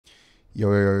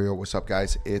Yo, what's up,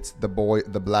 guys? It's the boy,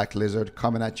 the Black Lizard,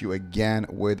 coming at you again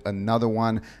with another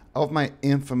one of my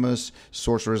infamous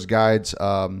Sorcerer's Guides.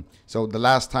 So the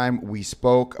last time we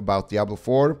spoke about Diablo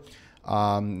 4,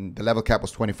 the level cap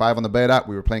was 25 on the beta.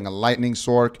 We were playing a Lightning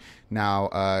Sorc.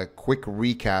 Now, quick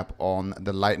recap on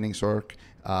the Lightning Sorc.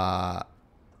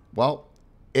 Well,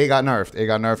 it got nerfed. It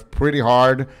got nerfed pretty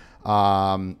hard.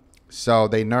 So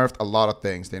they nerfed a lot of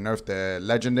things. They nerfed the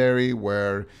legendary,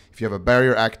 where if you have a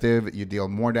barrier active, you deal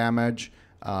more damage.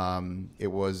 It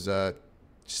was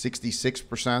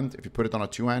 66% if you put it on a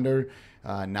two-hander.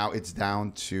 Now it's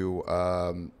down to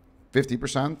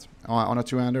 50% on a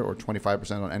two-hander, or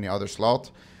 25% on any other slot.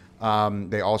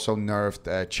 They also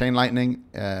nerfed Chain Lightning,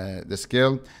 the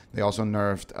skill. They also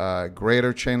nerfed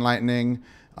Greater Chain Lightning.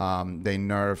 They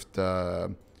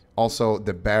nerfed also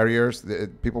the barriers.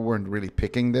 People weren't really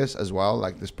picking this as well.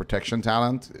 Like this protection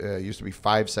talent used to be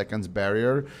 5 seconds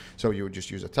barrier. So you would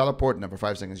just use a teleport, and then for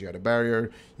 5 seconds you had a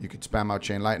barrier. You could spam out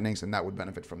Chain Lightnings, and that would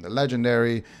benefit from the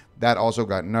legendary. That also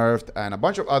got nerfed, and a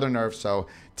bunch of other nerfs. So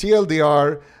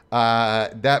TLDR,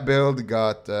 that build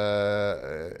got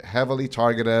heavily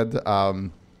targeted.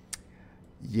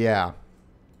 Yeah,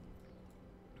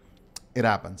 it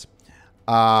happens.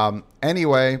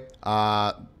 Anyway,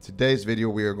 today's video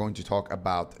we are going to talk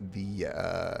about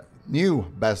the new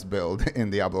best build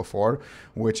in Diablo 4,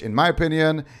 which in my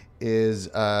opinion is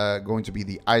going to be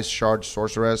the Ice Shard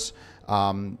Sorceress.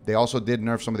 They also did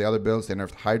nerf some of the other builds. They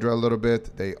nerfed Hydra a little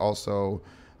bit. They also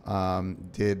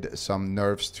did some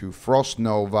nerfs to Frost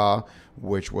Nova,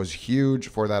 which was huge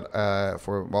for that.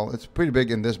 Well, it's pretty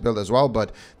big in this build as well,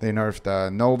 but they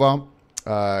nerfed Nova.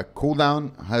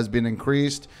 Cooldown has been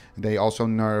increased. They also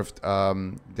nerfed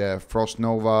the Frost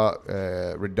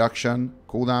Nova reduction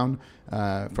cooldown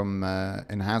from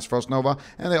Enhanced Frost Nova,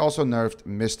 and they also nerfed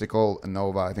Mystical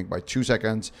Nova, I think, by 2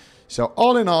 seconds. So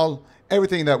all in all,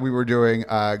 everything that we were doing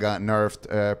got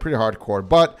nerfed pretty hardcore.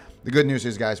 But the good news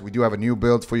is, guys, we do have a new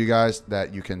build for you guys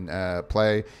that you can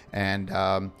play.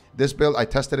 And this build, I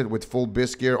tested it with full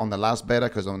BIS gear on the last beta,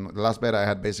 because on the last beta I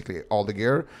had basically all the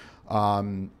gear.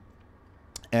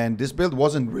 And this build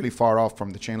wasn't really far off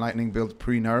from the Chain Lightning build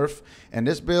pre-nerf. And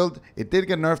this build, it did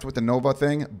get nerfed with the Nova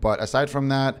thing, but aside from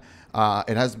that,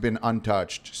 it has been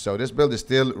untouched. So this build is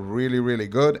still really, really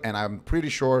good, and I'm pretty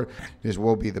sure this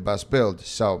will be the best build.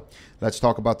 So let's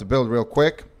talk about the build real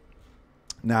quick.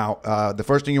 Now, the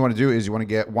first thing you want to do is you want to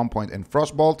get 1 point in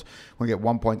Frostbolt, you want to get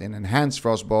 1 point in Enhanced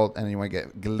Frostbolt, and you want to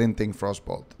get Glinting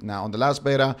Frostbolt. Now, on the last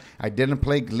beta, I didn't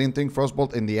play Glinting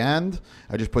Frostbolt in the end.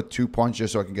 I just put 2 points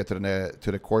just so I can get to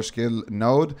the core skill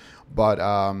node. But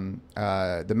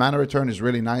the mana return is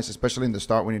really nice, especially in the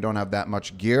start when you don't have that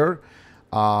much gear.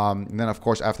 And then, of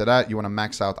course, after that, you want to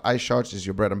max out Ice Shards. This is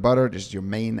your bread and butter. This is your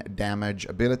main damage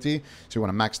ability. So you want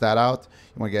to max that out.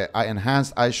 You want to get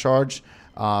Enhanced Ice Shards.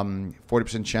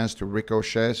 40% chance to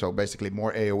ricochet, so basically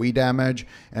more AoE damage.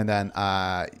 And then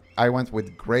I went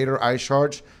with Greater Ice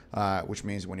Shards, which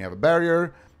means when you have a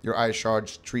barrier, your Ice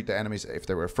Shards treat the enemies if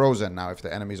they were frozen. Now, if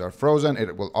the enemies are frozen,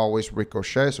 it will always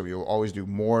ricochet, so you'll always do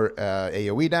more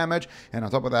AoE damage. And on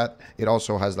top of that, it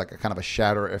also has like a kind of a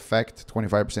shatter effect,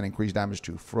 25% increased damage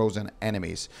to frozen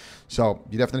enemies. So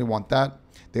you definitely want that.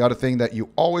 The other thing that you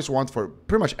always want for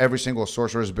pretty much every single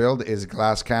Sorcerer's build is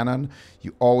Glass Cannon.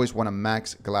 You always want to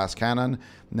max Glass Cannon.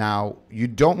 Now, you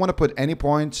don't want to put any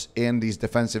points in these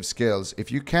defensive skills.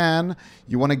 If you can,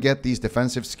 you want to get these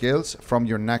defensive skills from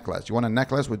your necklace. You want a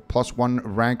necklace with +1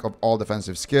 rank of all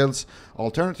defensive skills.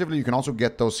 Alternatively, you can also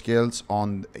get those skills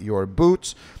on your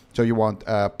boots. So you want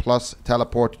plus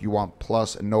teleport, you want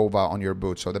plus Nova on your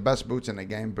boots. So the best boots in the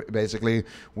game basically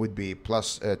would be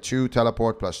 +2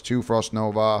 teleport, +2 Frost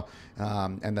Nova,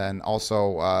 and then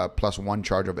also +1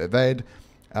 charge of evade.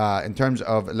 In terms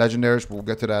of legendaries, we'll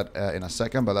get to that in a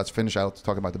second, but let's finish out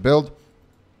talking about the build.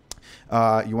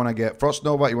 You want to get Frost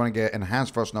Nova, you want to get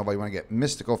Enhanced Frost Nova, you want to get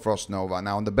Mystical Frost Nova.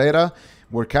 Now in the beta,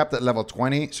 we're capped at level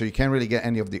 20, so you can't really get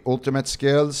any of the ultimate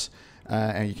skills.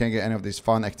 And you can't get any of these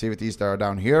fun activities that are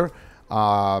down here.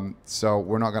 So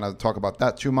we're not going to talk about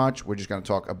that too much. We're just going to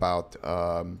talk about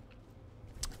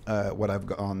what I've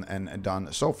gone and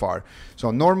done so far.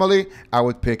 So normally, I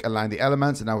would pick Align the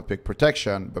Elements, and I would pick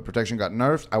Protection. But Protection got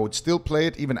nerfed. I would still play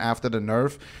it even after the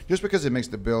nerf, just because it makes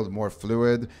the build more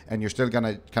fluid, and you're still going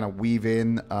to kind of weave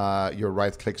in your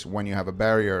right clicks when you have a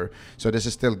barrier. So this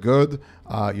is still good.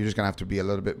 You're just going to have to be a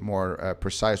little bit more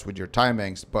precise with your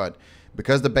timings. But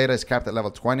because the beta is capped at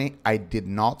level 20, I did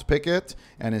not pick it,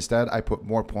 and instead I put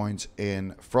more points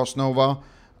in Frost Nova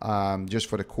just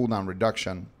for the cooldown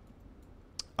reduction.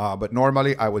 But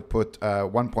normally I would put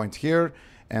 1 point here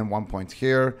and 1 point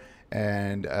here,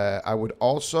 And I would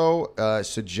also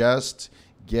suggest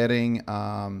getting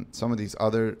some of these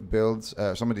other builds,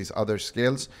 some of these other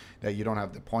skills that you don't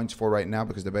have the points for right now,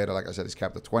 because the beta, like I said, is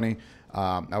capped at 20.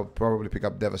 I would probably pick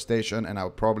up Devastation, and I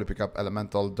would probably pick up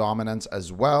Elemental Dominance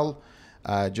as well,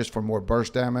 just for more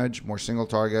burst damage, more single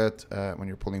target when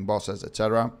you're pulling bosses,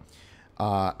 etc.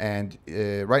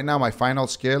 Right now my final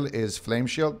skill is Flame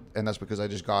Shield, and that's because I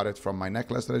just got it from my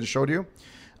necklace that I just showed you.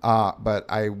 But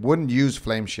I wouldn't use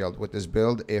Flame Shield with this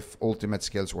build if ultimate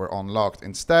skills were unlocked.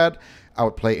 Instead, I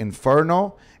would play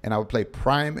Inferno, and I would play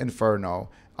Prime Inferno,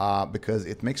 because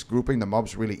it makes grouping the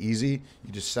mobs really easy.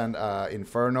 You just send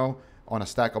Inferno on a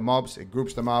stack of mobs, it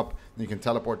groups them up, and you can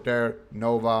teleport there,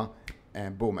 Nova,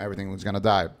 and boom, everything is going to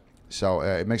die. So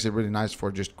it makes it really nice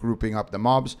for just grouping up the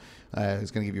mobs.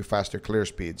 It's going to give you faster clear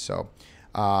speed. So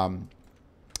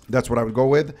that's what I would go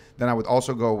with. Then I would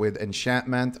also go with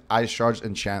Enchantment, Ice Shards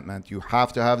Enchantment. You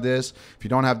have to have this. If you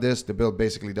don't have this, the build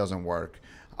basically doesn't work.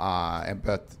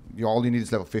 But all you need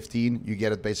is level 15. You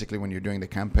get it basically when you're doing the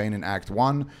campaign in Act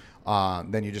 1.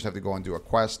 Then you just have to go and do a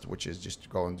quest, which is just to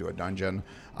go and do a dungeon.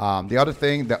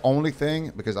 The only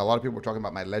thing, because a lot of people were talking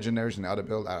about my legendaries in the other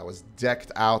build, I was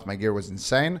decked out. My gear was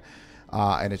insane.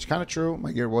 And it's kind of true.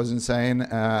 My gear was insane.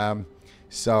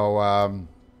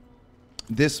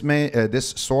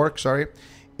 This Sorc,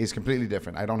 is completely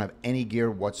different. I don't have any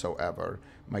gear whatsoever.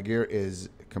 My gear is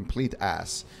complete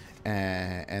ass.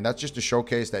 And that's just to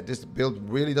showcase that this build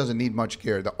really doesn't need much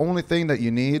gear. The only thing that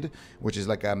you need, which is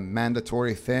like a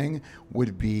mandatory thing,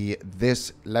 would be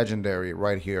this legendary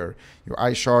right here. Your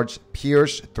Ice Shards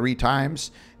pierce 3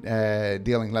 times,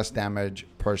 dealing less damage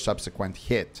per subsequent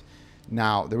hit.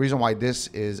 Now, the reason why this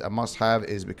is a must-have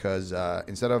is because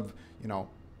instead of,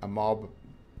 a mob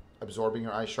absorbing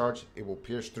your Ice Shards, it will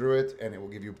pierce through it, and it will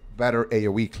give you better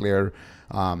AoE clear.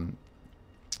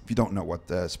 If you don't know what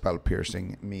the spell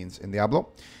piercing means in Diablo.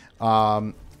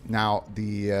 Now,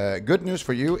 the good news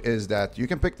for you is that you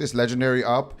can pick this legendary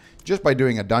up just by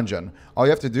doing a dungeon. All you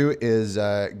have to do is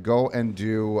go and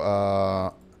do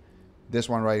this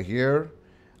one right here,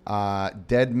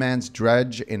 Dead Man's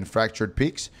Dredge in Fractured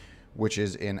Peaks, which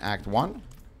is in Act 1.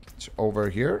 It's over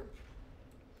here.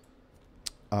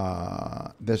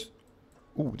 There's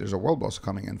a world boss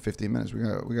coming in 15 minutes. We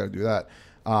gotta do that.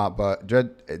 But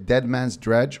Dead Man's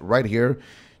Dredge right here.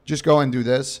 Just go and do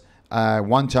this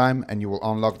one time, and you will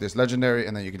unlock this legendary,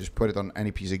 and then you can just put it on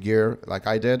any piece of gear like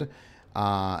I did.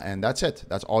 And that's it.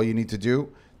 That's all you need to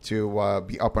do to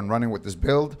be up and running with this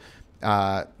build.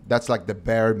 That's like the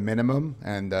bare minimum,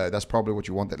 and that's probably what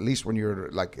you want, at least when you're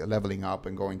like leveling up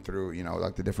and going through,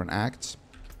 like the different acts.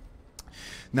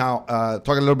 Now,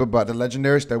 talk a little bit about the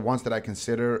legendaries, the ones that I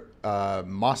consider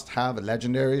must-have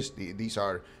legendaries. These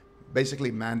are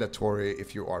basically mandatory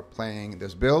if you are playing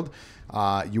this build.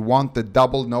 You want the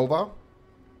double Nova.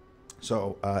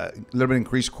 So a little bit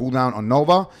increased cooldown on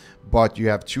Nova, but you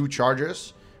have 2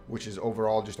 charges, which is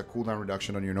overall just a cooldown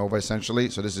reduction on your Nova, essentially.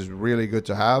 So this is really good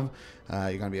to have.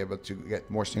 You're going to be able to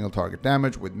get more single target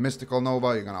damage with Mystical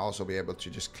Nova. You're going to also be able to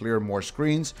just clear more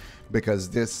screens, because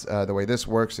this the way this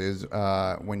works is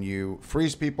when you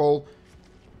freeze people,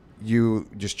 you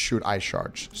just shoot Ice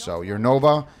Shards. So your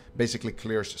Nova basically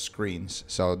clears screens.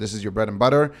 So this is your bread and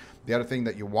butter. The other thing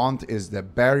that you want is the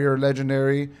Barrier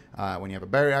legendary. When you have a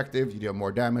barrier active, you deal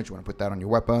more damage. You want to put that on your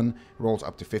weapon. It rolls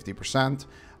up to 50%.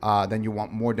 Then you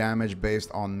want more damage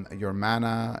based on your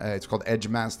mana. It's called Edge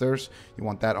Masters. You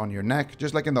want that on your neck,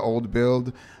 just like in the old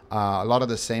build. A lot of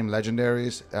the same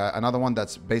legendaries. Another one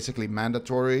that's basically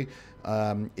mandatory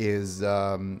is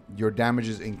your damage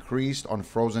is increased on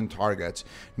frozen targets.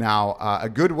 Now, a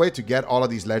good way to get all of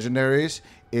these legendaries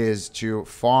is to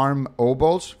farm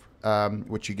obols,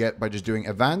 which you get by just doing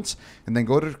events, and then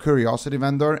go to the Curiosity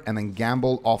Vendor and then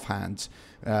gamble offhands.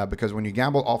 Because when you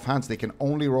gamble offhands, they can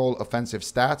only roll offensive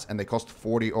stats, and they cost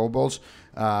 40 obols,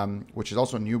 which is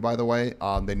also new, by the way.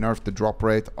 They nerfed the drop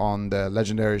rate on the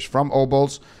legendaries from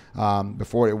obols.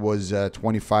 Before it was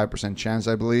 25% chance,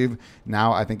 I believe.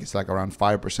 Now I think it's like around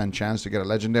 5% chance to get a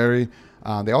legendary.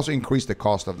 They also increased the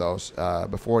cost of those.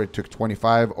 Before it took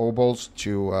 25 obols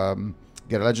to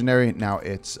get a legendary. Now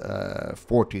it's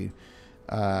 40,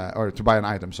 or to buy an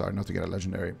item, sorry, not to get a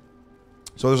legendary.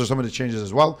 So those are some of the changes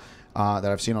as well that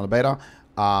I've seen on the beta.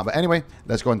 But anyway,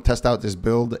 let's go and test out this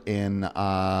build in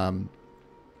the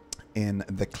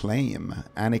Claim,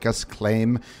 Annika's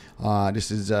Claim.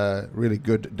 This is a really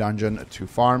good dungeon to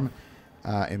farm,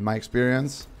 in my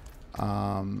experience.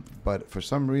 But for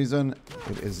some reason,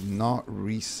 it is not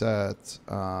reset,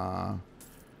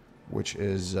 which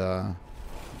is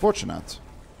unfortunate.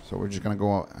 So we're just going to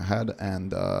go ahead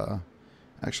and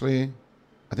actually,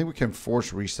 I think we can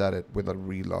force reset it with a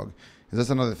relog. That's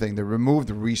another thing. They removed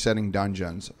resetting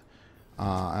dungeons.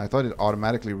 I thought it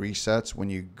automatically resets when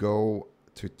you go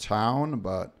to town,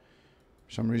 but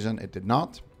for some reason it did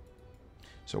not.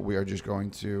 So we are just going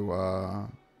to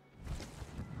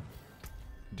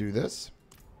do this.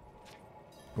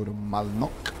 Go to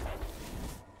Malnok.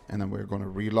 And then we're going to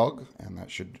relog, and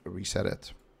that should reset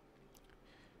it.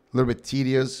 A little bit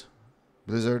tedious,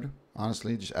 Blizzard,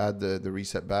 honestly. Just add the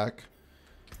reset back.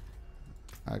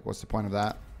 Like, what's the point of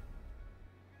that?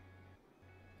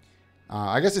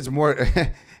 I guess it's more,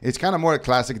 it's kind of more a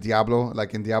classic Diablo,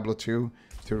 like in Diablo 2.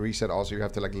 To reset also, you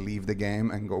have to like leave the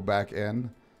game and go back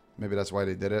in. Maybe that's why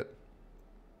they did it.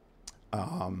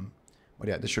 But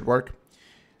yeah, this should work.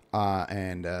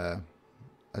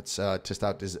 Let's test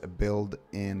out this build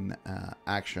in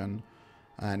action.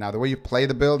 Now, the way you play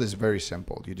the build is very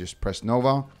simple. You just press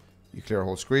Nova, you clear a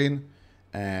whole screen,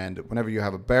 and whenever you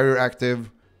have a barrier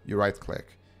active, you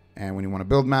right-click. And when you want to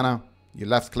build mana, you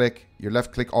left-click. Your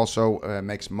left-click also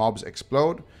makes mobs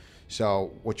explode.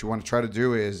 So what you want to try to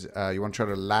do is you want to try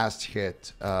to last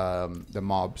hit the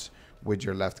mobs with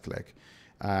your left-click.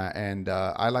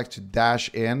 I like to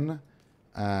dash in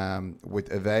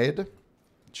with evade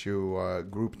to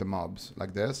group the mobs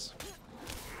like this.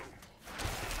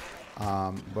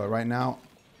 But right now,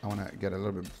 I want to get a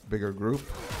little bit bigger group.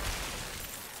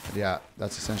 But yeah,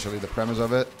 that's essentially the premise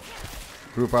of it.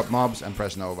 Group up mobs and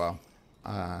press Nova.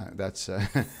 That's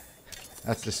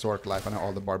that's the Sorc life. I know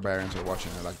all the barbarians are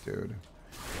watching. They're like, dude.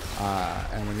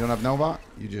 And when you don't have Nova,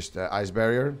 you just ice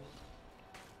barrier.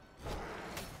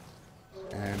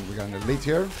 And we got an elite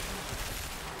here.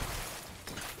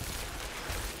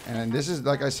 And this is,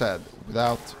 like I said,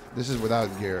 this is without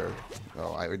gear.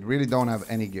 So I really don't have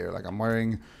any gear. Like I'm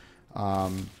wearing,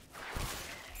 let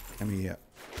me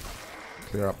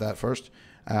clear up that first.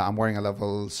 I'm wearing a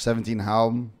level 17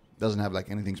 helm. Doesn't have like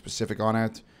anything specific on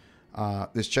it.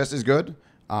 This chest is good,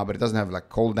 but it doesn't have like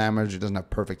cold damage. It doesn't have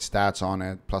perfect stats on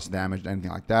it, plus damage,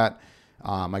 anything like that.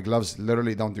 My gloves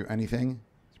literally don't do anything.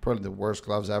 It's probably the worst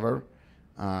gloves ever.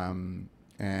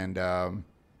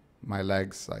 My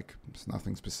legs, like, it's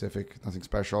nothing specific, nothing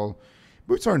special.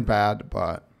 Boots aren't bad,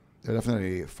 but they're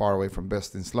definitely far away from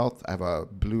best in slot. I have a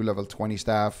blue level 20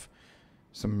 staff,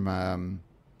 some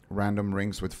random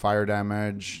rings with fire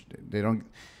damage. They don't,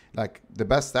 like, the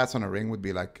best stats on a ring would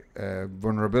be like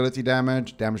vulnerability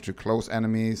damage, damage to close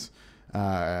enemies,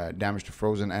 damage to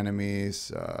frozen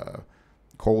enemies,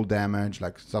 cold damage,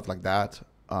 like stuff like that.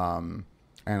 And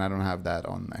I don't have that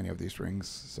on any of these rings.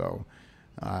 So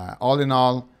all in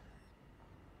all,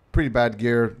 pretty bad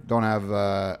gear. Don't have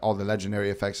all the legendary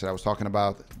effects that I was talking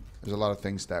about. There's a lot of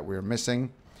things that we're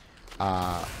missing.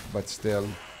 But still,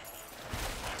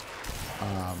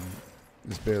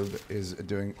 this build is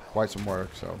doing quite some work.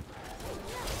 So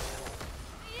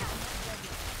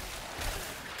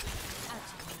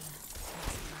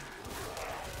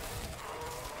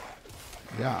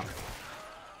yeah,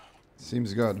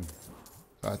 seems good.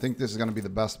 So I think this is going to be the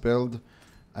best build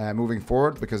moving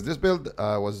forward, because this build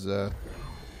was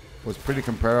pretty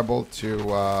comparable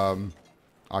to...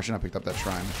 I shouldn't have picked up that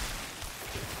shrine.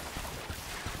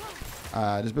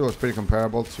 This build was pretty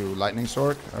comparable to Lightning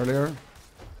Sorc earlier.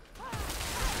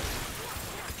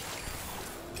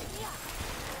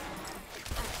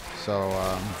 So,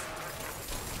 I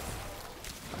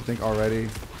think already,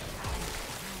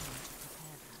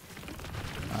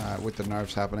 with the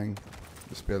nerfs happening,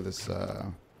 this build is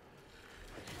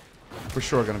for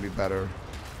sure going to be better.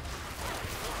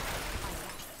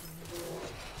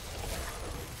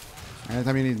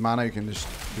 Anytime you need mana, you can just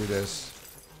do this.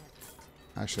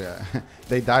 Actually,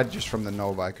 they died just from the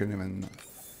Nova. I couldn't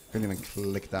even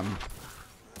click them.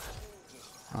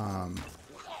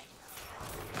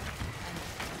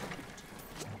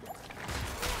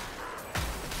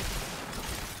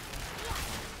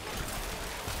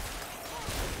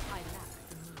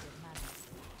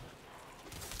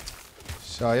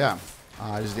 So yeah,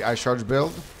 this is the Ice Shards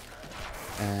build,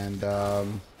 and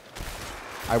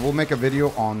I will make a video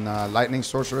on Lightning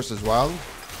Sorceress as well,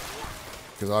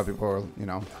 because a lot of people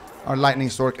are, are Lightning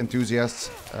Sorc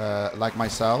enthusiasts like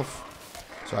myself.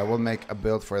 So I will make a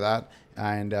build for that.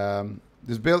 And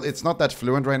this build, it's not that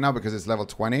fluent right now because it's level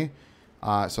 20.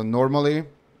 So normally,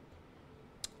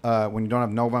 when you don't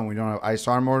have Nova and when you don't have Ice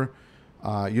Armor,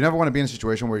 you never want to be in a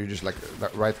situation where you're just like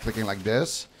right-clicking like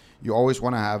this. You always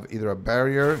want to have either a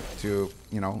barrier to,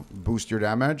 boost your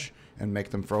damage and make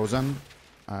them frozen,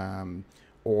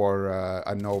 or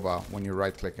a Nova when you're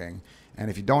right-clicking. And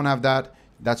if you don't have that,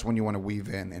 that's when you want to weave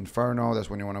in Inferno. That's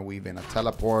when you want to weave in a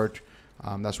teleport.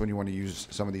 That's when you want to use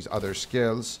some of these other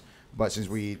skills. But since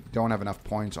we don't have enough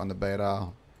points on the beta,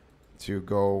 to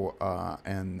go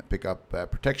and pick up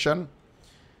protection.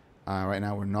 Right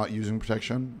now we're not using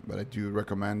protection, but I do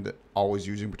recommend always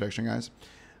using protection, guys.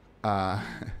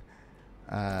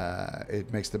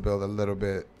 It makes the build a little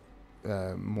bit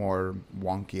more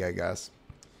wonky, I guess.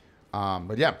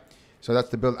 But yeah, so that's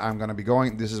the build I'm going to be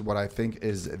going. This is what I think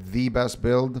is the best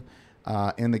build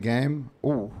in the game.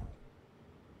 Ooh.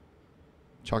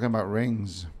 Talking about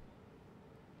rings.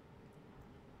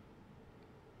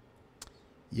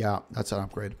 Yeah, that's an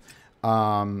upgrade.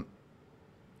 But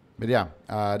yeah,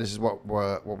 this is what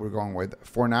we're going with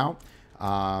for now.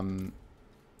 I'm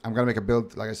going to make a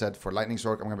build, like I said, for Lightning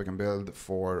Sorc. I'm going to make a build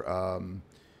for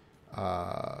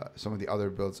some of the other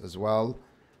builds as well.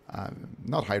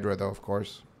 Not Hydra, though, of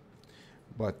course.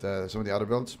 But some of the other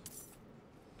builds.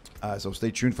 So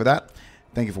stay tuned for that.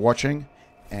 Thank you for watching.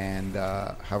 And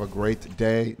have a great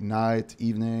day, night,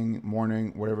 evening,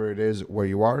 morning, whatever it is where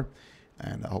you are.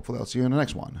 And hopefully I'll see you in the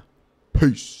next one.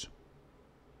 Peace.